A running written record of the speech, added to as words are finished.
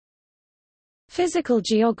Physical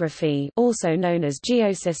geography, also known as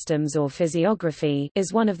geosystems or physiography,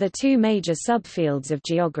 is one of the two major subfields of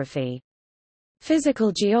geography.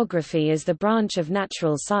 Physical geography is the branch of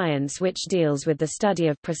natural science which deals with the study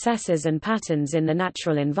of processes and patterns in the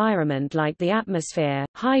natural environment like the atmosphere,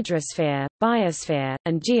 hydrosphere, biosphere,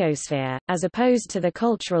 and geosphere, as opposed to the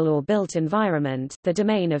cultural or built environment, the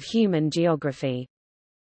domain of human geography.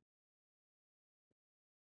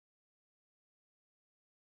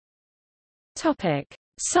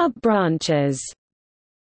 Sub-branches.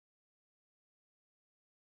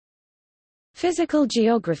 Physical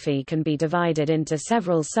geography can be divided into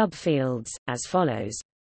several subfields, as follows.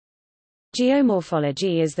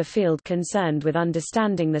 Geomorphology is the field concerned with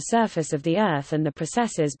understanding the surface of the Earth and the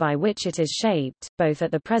processes by which it is shaped, both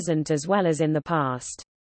at the present as well as in the past.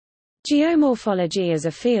 Geomorphology as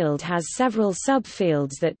a field has several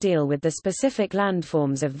subfields that deal with the specific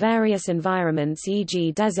landforms of various environments,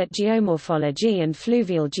 e.g. desert geomorphology and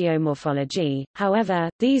fluvial geomorphology. However,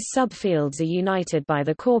 these subfields are united by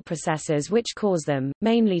the core processes which cause them,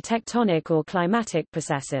 mainly tectonic or climatic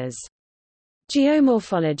processes.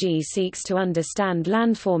 Geomorphology seeks to understand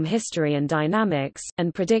landform history and dynamics,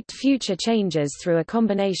 and predict future changes through a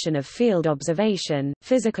combination of field observation,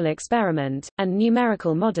 physical experiment, and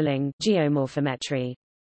numerical modeling, geomorphometry.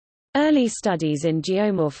 Early studies in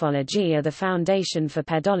geomorphology are the foundation for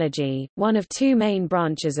pedology, one of two main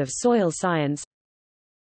branches of soil science.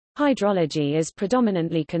 Hydrology is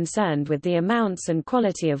predominantly concerned with the amounts and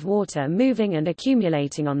quality of water moving and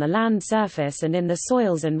accumulating on the land surface and in the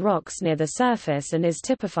soils and rocks near the surface and is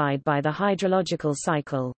typified by the hydrological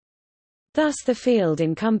cycle. Thus the field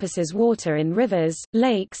encompasses water in rivers,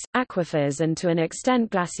 lakes, aquifers and to an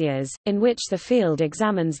extent glaciers, in which the field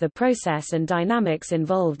examines the process and dynamics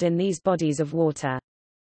involved in these bodies of water.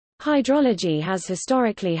 Hydrology has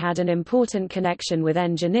historically had an important connection with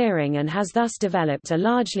engineering and has thus developed a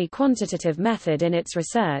largely quantitative method in its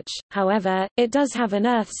research. However, it does have an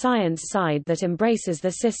earth science side that embraces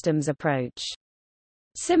the systems approach.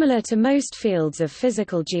 Similar to most fields of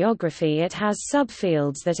physical geography, it has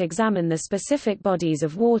subfields that examine the specific bodies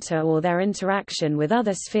of water or their interaction with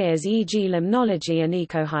other spheres, e.g. limnology and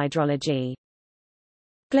ecohydrology.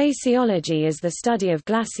 Glaciology is the study of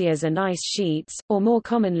glaciers and ice sheets, or more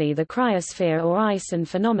commonly the cryosphere or ice and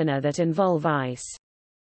phenomena that involve ice.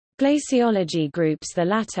 Glaciology groups the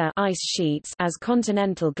latter ice sheets as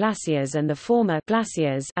continental glaciers and the former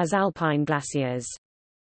glaciers as alpine glaciers.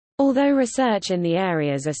 Although research in the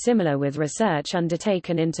areas are similar with research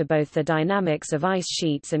undertaken into both the dynamics of ice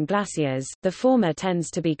sheets and glaciers, the former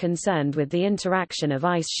tends to be concerned with the interaction of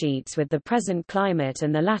ice sheets with the present climate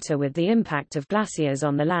and the latter with the impact of glaciers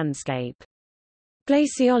on the landscape.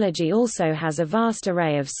 Glaciology also has a vast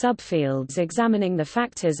array of subfields examining the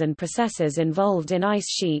factors and processes involved in ice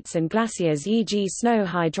sheets and glaciers, e.g. snow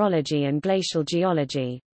hydrology and glacial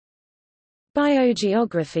geology.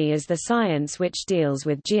 Biogeography is the science which deals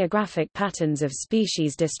with geographic patterns of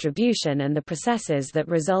species distribution and the processes that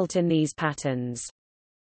result in these patterns.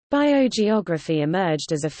 Biogeography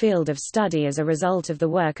emerged as a field of study as a result of the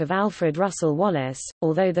work of Alfred Russel Wallace,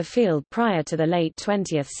 although the field prior to the late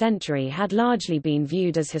 20th century had largely been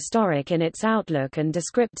viewed as historic in its outlook and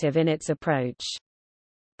descriptive in its approach.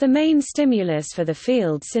 The main stimulus for the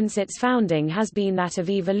field since its founding has been that of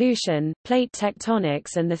evolution, plate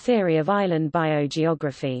tectonics and the theory of island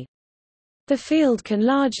biogeography. The field can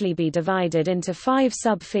largely be divided into 5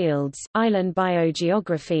 subfields: island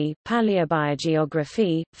biogeography,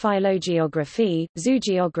 paleobiogeography, phylogeography,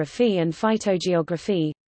 zoogeography and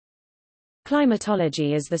phytogeography.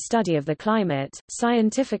 Climatology is the study of the climate,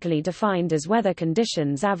 scientifically defined as weather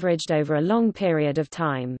conditions averaged over a long period of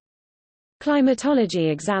time. Climatology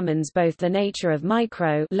examines both the nature of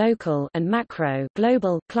micro local and macro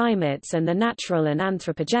global climates and the natural and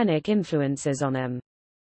anthropogenic influences on them.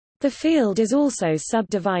 The field is also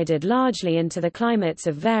subdivided largely into the climates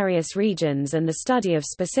of various regions and the study of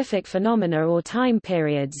specific phenomena or time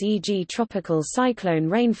periods, e.g. tropical cyclone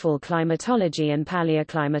rainfall climatology and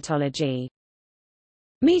paleoclimatology.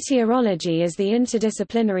 Meteorology is the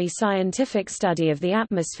interdisciplinary scientific study of the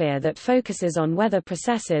atmosphere that focuses on weather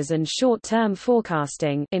processes and short-term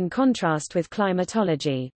forecasting, in contrast with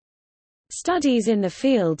climatology. Studies in the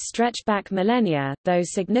field stretch back millennia, though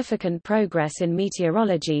significant progress in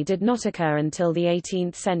meteorology did not occur until the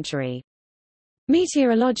 18th century.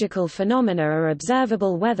 Meteorological phenomena are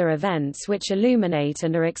observable weather events which illuminate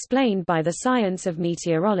and are explained by the science of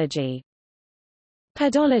meteorology.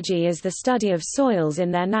 Pedology is the study of soils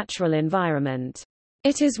in their natural environment.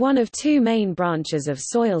 It is one of two main branches of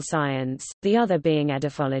soil science, the other being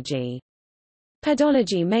edaphology.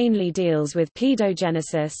 Pedology mainly deals with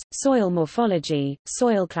pedogenesis, soil morphology,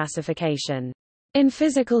 soil classification. In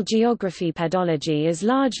physical geography, pedology is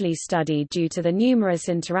largely studied due to the numerous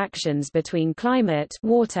interactions between climate,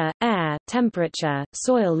 water, air, temperature,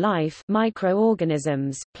 soil life,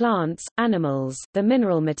 microorganisms, plants, animals, the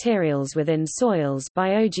mineral materials within soils,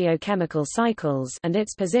 biogeochemical cycles, and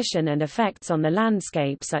its position and effects on the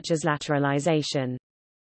landscape such as lateralization.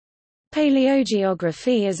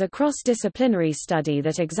 Paleogeography is a cross-disciplinary study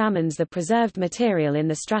that examines the preserved material in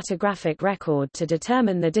the stratigraphic record to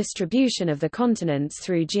determine the distribution of the continents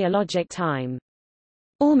through geologic time.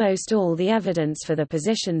 Almost all the evidence for the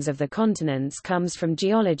positions of the continents comes from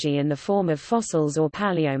geology in the form of fossils or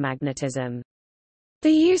paleomagnetism.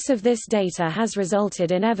 The use of this data has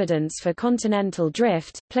resulted in evidence for continental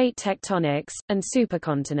drift, plate tectonics, and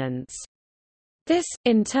supercontinents. This,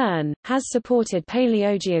 in turn, has supported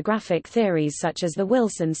paleogeographic theories such as the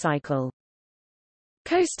Wilson cycle.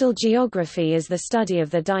 Coastal geography is the study of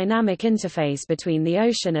the dynamic interface between the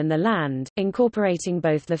ocean and the land, incorporating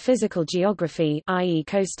both the physical geography, i.e.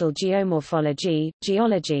 coastal geomorphology,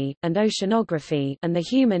 geology, and oceanography, and the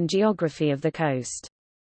human geography of the coast.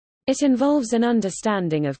 It involves an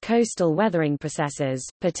understanding of coastal weathering processes,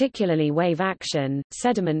 particularly wave action,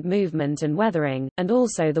 sediment movement and weathering, and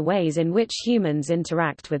also the ways in which humans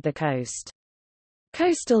interact with the coast.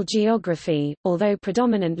 Coastal geography, although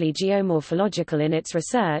predominantly geomorphological in its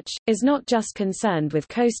research, is not just concerned with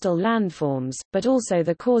coastal landforms, but also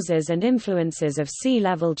the causes and influences of sea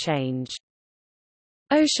level change.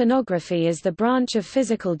 Oceanography is the branch of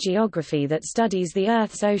physical geography that studies the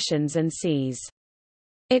Earth's oceans and seas.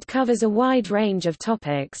 It covers a wide range of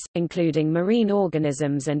topics, including marine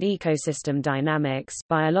organisms and ecosystem dynamics,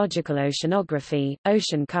 biological oceanography,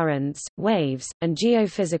 ocean currents, waves, and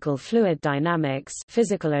geophysical fluid dynamics,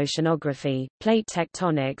 physical oceanography, plate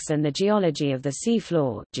tectonics and the geology of the sea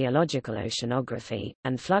floor, geological oceanography,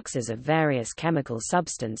 and fluxes of various chemical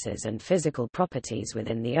substances and physical properties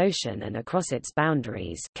within the ocean and across its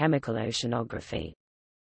boundaries, chemical oceanography.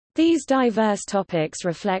 These diverse topics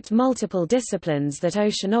reflect multiple disciplines that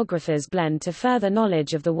oceanographers blend to further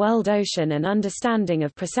knowledge of the world ocean and understanding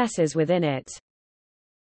of processes within it.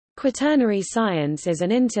 Quaternary science is an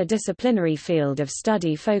interdisciplinary field of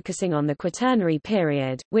study focusing on the Quaternary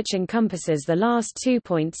period, which encompasses the last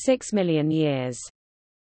 2.6 million years.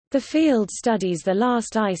 The field studies the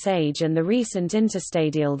last ice age and the recent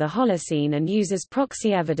interstadial the Holocene and uses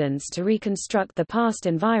proxy evidence to reconstruct the past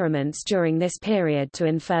environments during this period to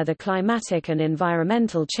infer the climatic and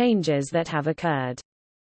environmental changes that have occurred.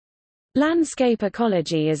 Landscape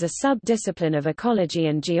ecology is a sub-discipline of ecology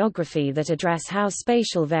and geography that address how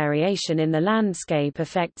spatial variation in the landscape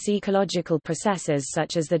affects ecological processes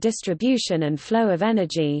such as the distribution and flow of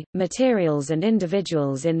energy, materials and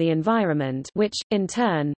individuals in the environment which, in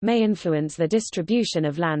turn, may influence the distribution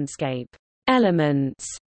of landscape elements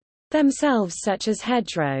themselves such as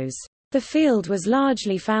hedgerows. The field was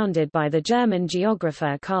largely founded by the German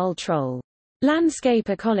geographer Karl Troll. Landscape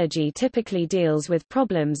ecology typically deals with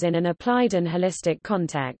problems in an applied and holistic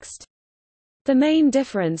context. The main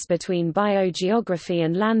difference between biogeography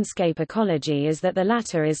and landscape ecology is that the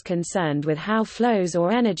latter is concerned with how flows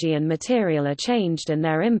or energy and material are changed and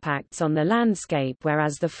their impacts on the landscape,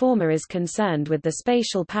 whereas the former is concerned with the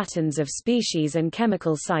spatial patterns of species and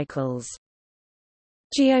chemical cycles.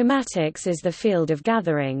 Geomatics is the field of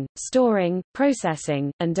gathering, storing,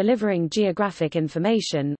 processing, and delivering geographic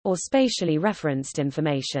information, or spatially referenced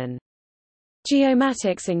information.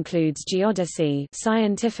 Geomatics includes geodesy,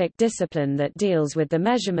 scientific discipline that deals with the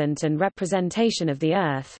measurement and representation of the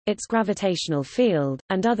Earth, its gravitational field,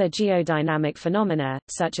 and other geodynamic phenomena,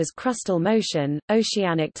 such as crustal motion,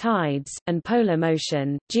 oceanic tides, and polar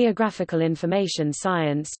motion, geographical information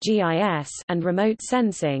science (GIS), and remote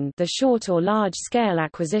sensing, the short or large-scale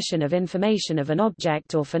acquisition of information of an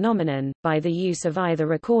object or phenomenon, by the use of either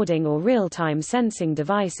recording or real-time sensing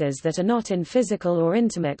devices that are not in physical or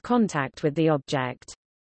intimate contact with the object.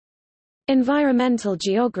 Environmental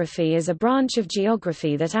geography is a branch of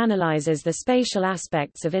geography that analyzes the spatial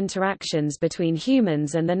aspects of interactions between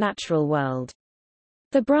humans and the natural world.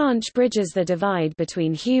 The branch bridges the divide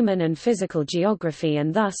between human and physical geography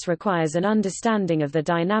and thus requires an understanding of the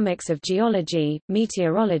dynamics of geology,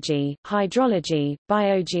 meteorology, hydrology,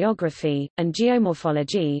 biogeography, and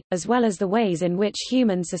geomorphology, as well as the ways in which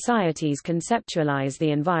human societies conceptualize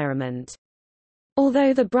the environment.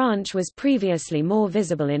 Although the branch was previously more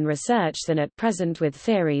visible in research than at present, with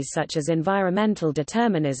theories such as environmental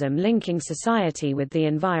determinism linking society with the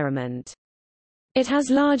environment, it has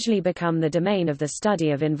largely become the domain of the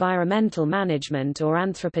study of environmental management or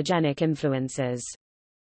anthropogenic influences.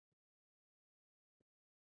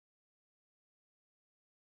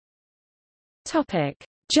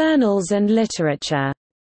 Journals and literature.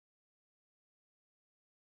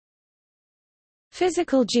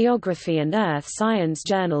 Physical geography and earth science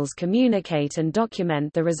journals communicate and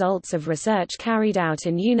document the results of research carried out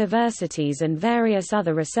in universities and various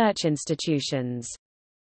other research institutions.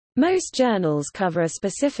 Most journals cover a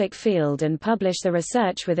specific field and publish the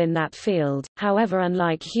research within that field. However,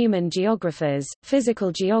 unlike human geographers,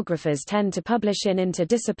 physical geographers tend to publish in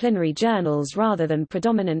interdisciplinary journals rather than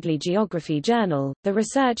predominantly geography journal. The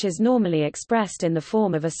research is normally expressed in the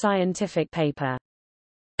form of a scientific paper.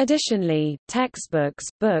 Additionally, textbooks,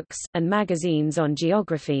 books, and magazines on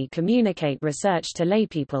geography communicate research to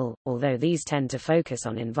laypeople, although these tend to focus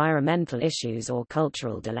on environmental issues or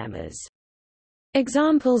cultural dilemmas.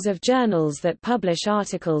 Examples of journals that publish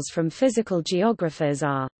articles from physical geographers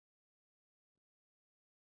are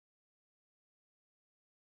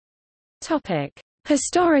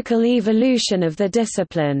Historical evolution of the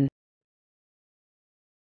discipline.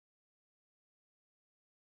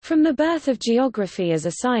 From the birth of geography as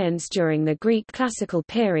a science during the Greek classical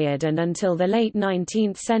period and until the late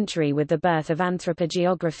 19th century with the birth of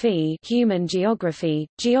anthropogeography, human geography,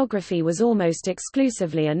 geography was almost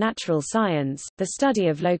exclusively a natural science, the study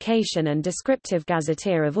of location and descriptive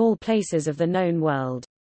gazetteer of all places of the known world.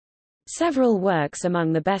 Several works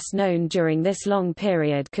among the best known during this long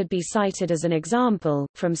period could be cited as an example,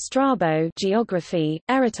 from Strabo Geography,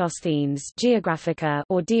 Eratosthenes Geographica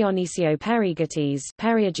or Dionysio Periegetes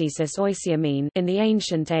Periegesis Oisiamene in the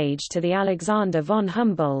ancient age to the Alexander von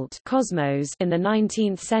Humboldt Cosmos in the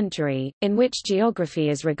 19th century, in which geography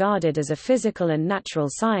is regarded as a physical and natural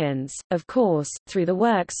science, of course, through the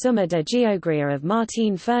work Summa de Geogria of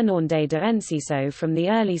Martín Fernández de Enciso from the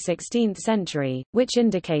early 16th century, which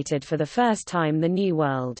indicated for the first time the New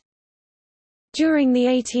World. During the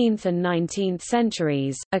 18th and 19th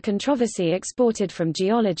centuries, a controversy exported from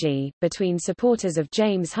geology, between supporters of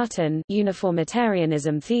James Hutton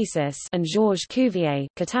uniformitarianism thesis and Georges Cuvier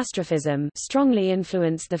catastrophism, strongly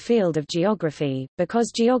influenced the field of geography,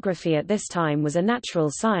 because geography at this time was a natural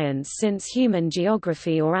science since human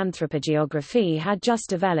geography or anthropogeography had just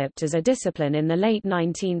developed as a discipline in the late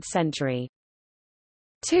 19th century.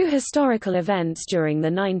 Two historical events during the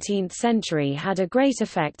 19th century had a great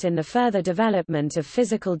effect in the further development of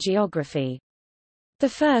physical geography. The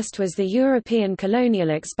first was the European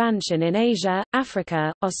colonial expansion in Asia,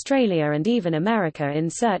 Africa, Australia and even America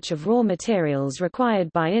in search of raw materials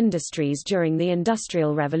required by industries during the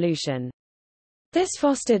Industrial Revolution. This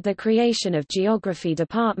fostered the creation of geography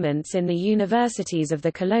departments in the universities of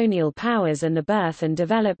the colonial powers and the birth and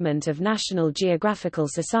development of national geographical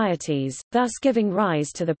societies, thus giving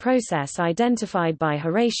rise to the process identified by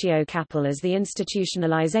Horatio Capel as the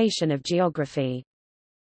institutionalization of geography.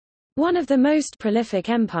 One of the most prolific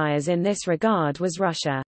empires in this regard was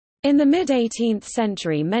Russia. In the mid-18th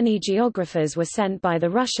century many geographers were sent by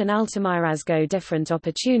the Russian Altamirazgo different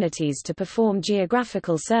opportunities to perform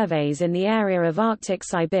geographical surveys in the area of Arctic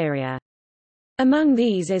Siberia. Among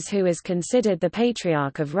these is who is considered the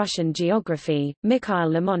patriarch of Russian geography,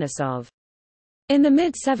 Mikhail Lomonosov. In the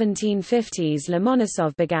mid-1750s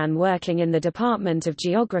Lomonosov began working in the Department of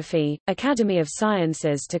Geography, Academy of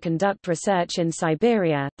Sciences to conduct research in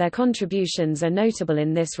Siberia. Their contributions are notable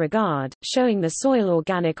in this regard, showing the soil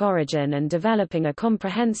organic origin and developing a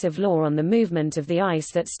comprehensive law on the movement of the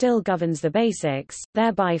ice that still governs the basics,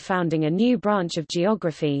 thereby founding a new branch of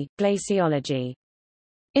geography, glaciology.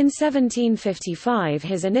 In 1755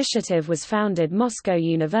 his initiative was founded Moscow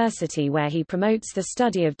University where he promotes the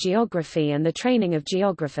study of geography and the training of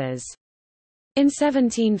geographers. In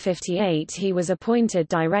 1758 he was appointed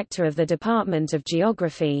director of the Department of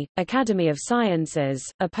Geography, Academy of Sciences,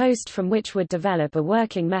 a post from which would develop a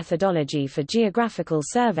working methodology for geographical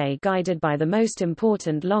survey guided by the most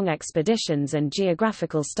important long expeditions and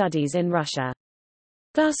geographical studies in Russia.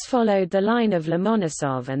 Thus followed the line of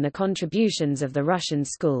Lomonosov and the contributions of the Russian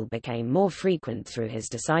school became more frequent through his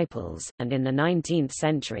disciples, and in the 19th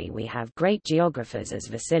century we have great geographers as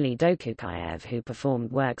Vasily Dokukayev who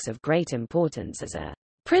performed works of great importance as a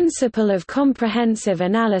principle of comprehensive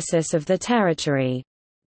analysis of the territory,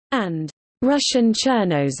 and Russian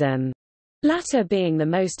Chernozem, latter being the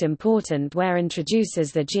most important where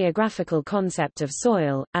introduces the geographical concept of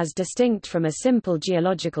soil, as distinct from a simple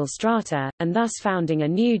geological strata, and thus founding a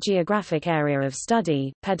new geographic area of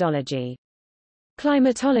study, pedology.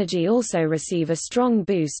 Climatology also receive a strong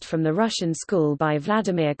boost from the Russian school by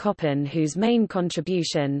Vladimir Koppen whose main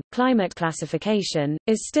contribution, climate classification,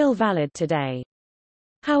 is still valid today.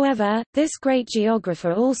 However, this great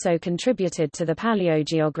geographer also contributed to the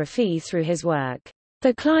paleogeography through his work,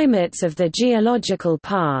 The Climates of the Geological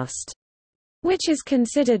Past, which is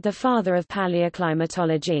considered the father of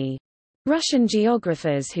paleoclimatology. Russian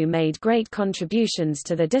geographers who made great contributions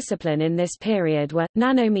to the discipline in this period were,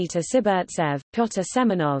 Nanometer Sibirtsev, Pyotr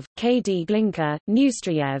Semenov, K. D. Glinka,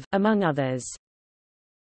 Neustriev, among others.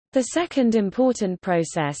 The second important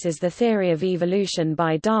process is the theory of evolution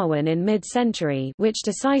by Darwin in mid-century, which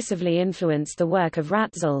decisively influenced the work of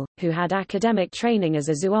Ratzel, who had academic training as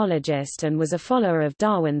a zoologist and was a follower of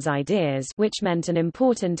Darwin's ideas, which meant an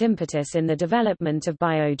important impetus in the development of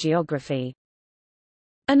biogeography.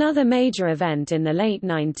 Another major event in the late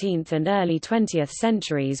 19th and early 20th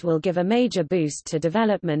centuries will give a major boost to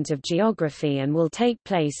development of geography and will take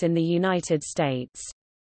place in the United States.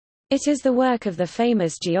 It is the work of the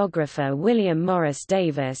famous geographer William Morris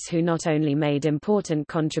Davis, who not only made important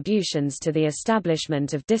contributions to the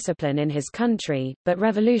establishment of discipline in his country, but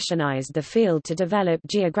revolutionized the field to develop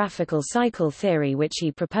geographical cycle theory, which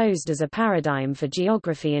he proposed as a paradigm for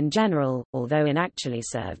geography in general, although it actually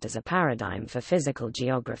served as a paradigm for physical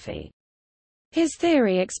geography. His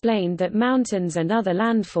theory explained that mountains and other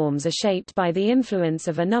landforms are shaped by the influence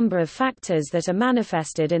of a number of factors that are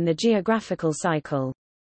manifested in the geographical cycle.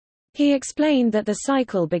 He explained that the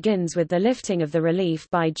cycle begins with the lifting of the relief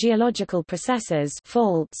by geological processes,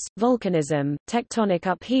 faults, volcanism, tectonic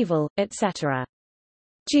upheaval, etc.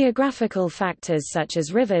 Geographical factors such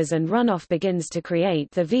as rivers and runoff begins to create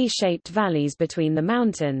the V-shaped valleys between the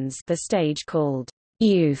mountains, the stage called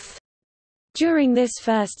youth. During this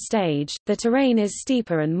first stage, the terrain is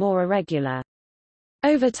steeper and more irregular.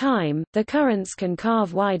 Over time, the currents can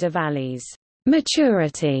carve wider valleys,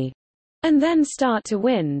 maturity, and then start to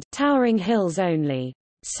wind, towering hills only,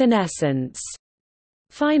 senescence.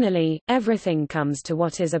 Finally, everything comes to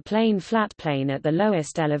what is a plain flat plane at the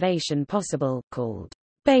lowest elevation possible, called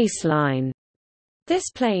baseline.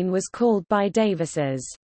 This plane was called by Davis's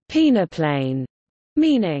peneplain,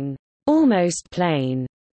 meaning almost plane.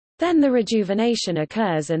 Then the rejuvenation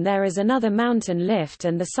occurs and there is another mountain lift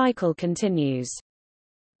and the cycle continues.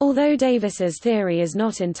 Although Davis's theory is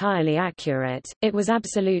not entirely accurate, it was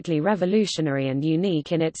absolutely revolutionary and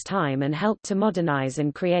unique in its time and helped to modernize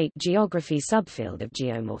and create geography subfield of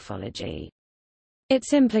geomorphology.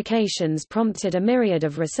 Its implications prompted a myriad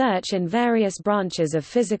of research in various branches of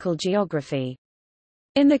physical geography.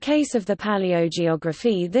 In the case of the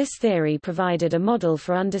paleogeography, this theory provided a model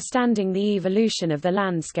for understanding the evolution of the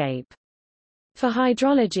landscape. For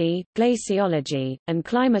hydrology, glaciology, and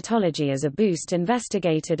climatology as a boost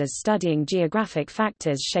investigated as studying geographic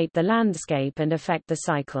factors shape the landscape and affect the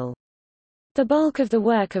cycle. The bulk of the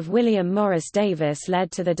work of William Morris Davis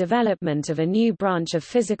led to the development of a new branch of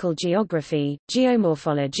physical geography,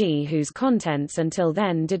 geomorphology, whose contents until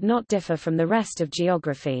then did not differ from the rest of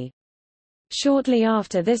geography. Shortly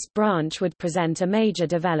after, this branch would present a major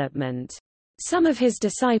development. Some of his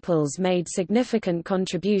disciples made significant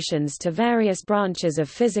contributions to various branches of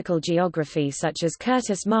physical geography, such as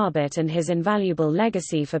Curtis Marbut and his invaluable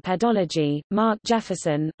legacy for pedology, Mark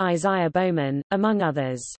Jefferson, Isaiah Bowman, among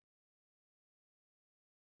others.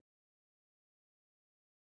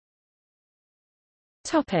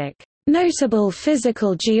 Topic: Notable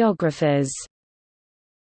physical geographers.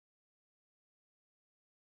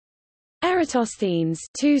 Eratosthenes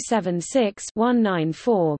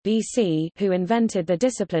 276–194 BC, who invented the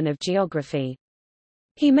discipline of geography.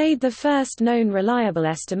 He made the first known reliable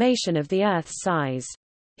estimation of the Earth's size.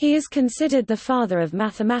 He is considered the father of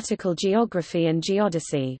mathematical geography and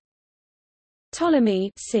geodesy.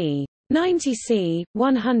 Ptolemy c. 90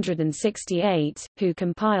 168, who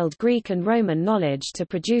compiled Greek and Roman knowledge to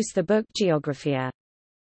produce the book Geographia.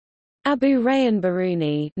 Abu Rayyan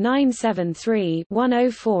Biruni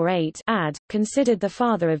 973–1048 ad, considered the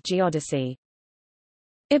father of geodesy.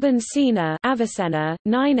 Ibn Sina Avicenna,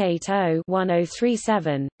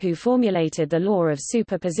 980–1037, who formulated the law of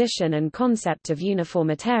superposition and concept of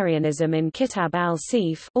uniformitarianism in Kitab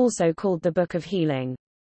al-Sif, also called the Book of Healing.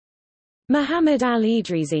 Muhammad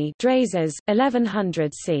al-Idrisi Drazas,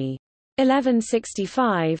 1100 c.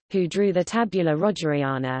 1165, who drew the Tabula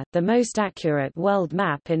Rogeriana, the most accurate world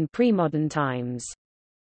map in pre-modern times.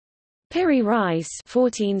 Piri Reis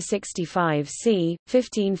 1465 c.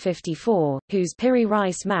 1554, whose Piri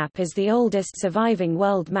Reis map is the oldest surviving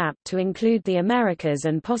world map to include the Americas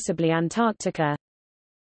and possibly Antarctica.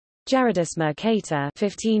 Gerardus Mercator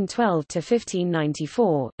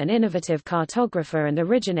 (1512–1594), an innovative cartographer and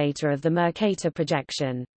originator of the Mercator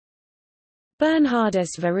projection.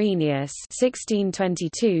 Bernhardus Varenius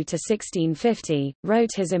 (1622–1650)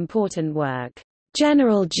 wrote his important work,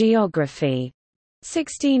 General Geography,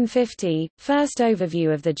 1650, first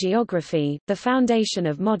overview of the geography, the foundation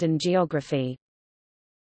of modern geography.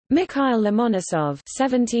 Mikhail Lomonosov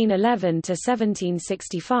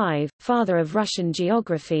 (1711–1765), father of Russian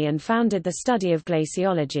geography and founded the study of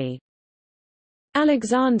glaciology.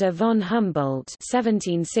 Alexander von Humboldt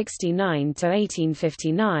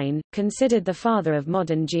 (1769–1859), considered the father of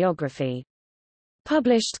modern geography.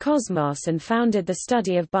 Published Cosmos and founded the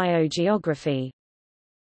study of biogeography.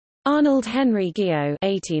 Arnold Henry Guyot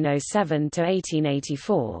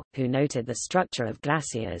 (1807–1884), who noted the structure of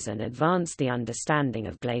glaciers and advanced the understanding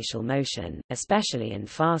of glacial motion, especially in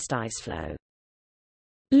fast ice flow.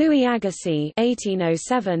 Louis Agassiz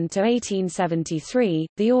 (1807–1873),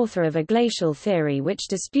 the author of a glacial theory which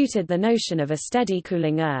disputed the notion of a steady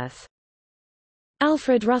cooling Earth.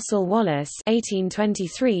 Alfred Russel Wallace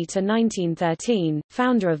 (1823–1913),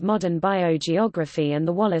 founder of modern biogeography and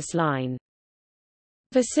the Wallace Line.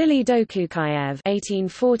 Vasily Dokuchaev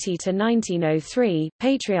 (1840–1903),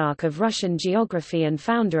 patriarch of Russian geography and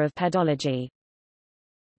founder of pedology.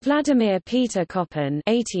 Vladimir Peter Koppen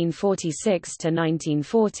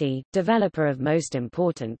 (1846–1940), developer of most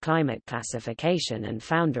important climate classification and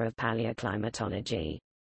founder of paleoclimatology.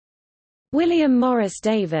 William Morris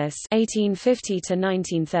Davis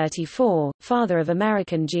 (1850–1934), father of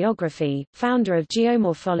American geography, founder of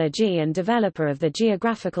geomorphology and developer of the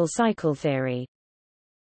geographical cycle theory.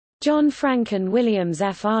 John Franklin Williams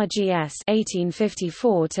FRGS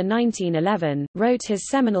 (1854–1911) wrote his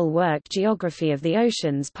seminal work Geography of the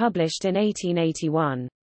Oceans, published in 1881.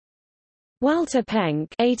 Walter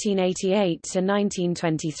Penck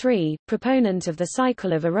 (1888–1923), proponent of the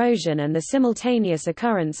cycle of erosion and the simultaneous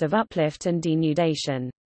occurrence of uplift and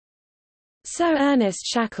denudation. Sir Ernest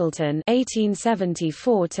Shackleton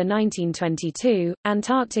 (1874–1922),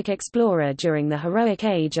 Antarctic explorer during the heroic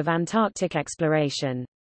age of Antarctic exploration.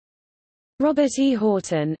 Robert E.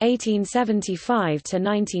 Horton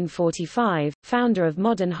 (1875–1945), founder of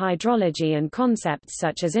modern hydrology and concepts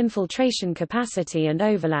such as infiltration capacity and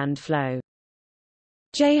overland flow.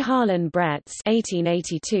 J. Harlan Bretz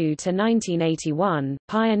 (1882–1981),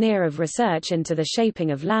 pioneer of research into the shaping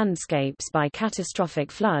of landscapes by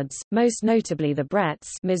catastrophic floods, most notably the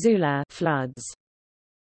Bretz-Missoula floods.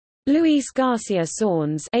 Luis Garcia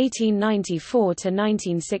Sornes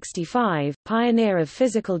 (1894–1965), pioneer of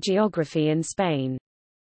physical geography in Spain.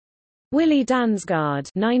 Willy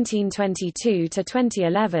Dansgaard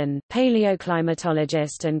 (1922–2011),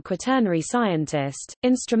 paleoclimatologist and quaternary scientist,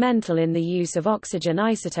 instrumental in the use of oxygen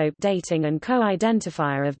isotope dating and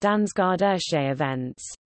co-identifier of Dansgaard-Oersche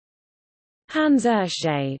events. Hans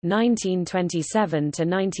Oersche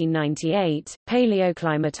 (1927–1998),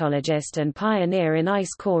 paleoclimatologist and pioneer in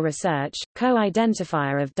ice core research,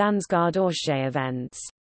 co-identifier of Dansgaard-Oersche events.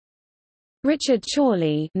 Richard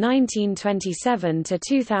Chorley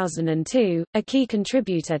 (1927–2002), a key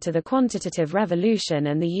contributor to the quantitative revolution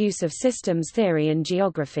and the use of systems theory in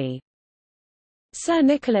geography. Sir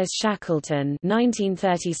Nicholas Shackleton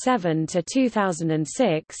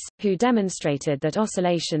 (1937–2006), who demonstrated that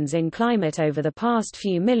oscillations in climate over the past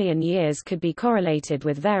few million years could be correlated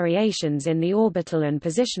with variations in the orbital and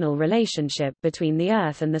positional relationship between the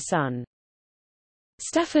Earth and the Sun.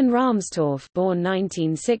 Stefan Rahmstorff, born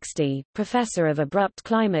 1960, professor of abrupt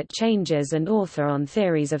climate changes and author on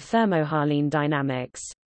theories of thermohaline dynamics.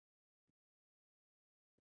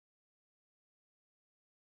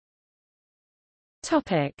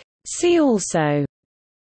 Topic. See also: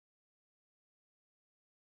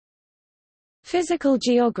 Physical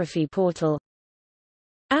geography portal,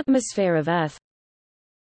 Atmosphere of Earth,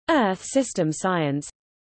 Earth system science,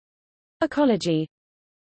 Ecology,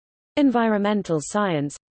 Environmental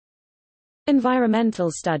science,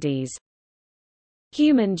 Environmental studies,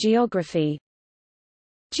 Human geography,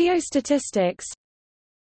 Geostatistics,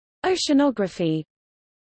 Oceanography,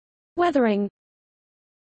 Weathering,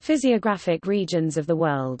 Physiographic regions of the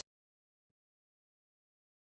world.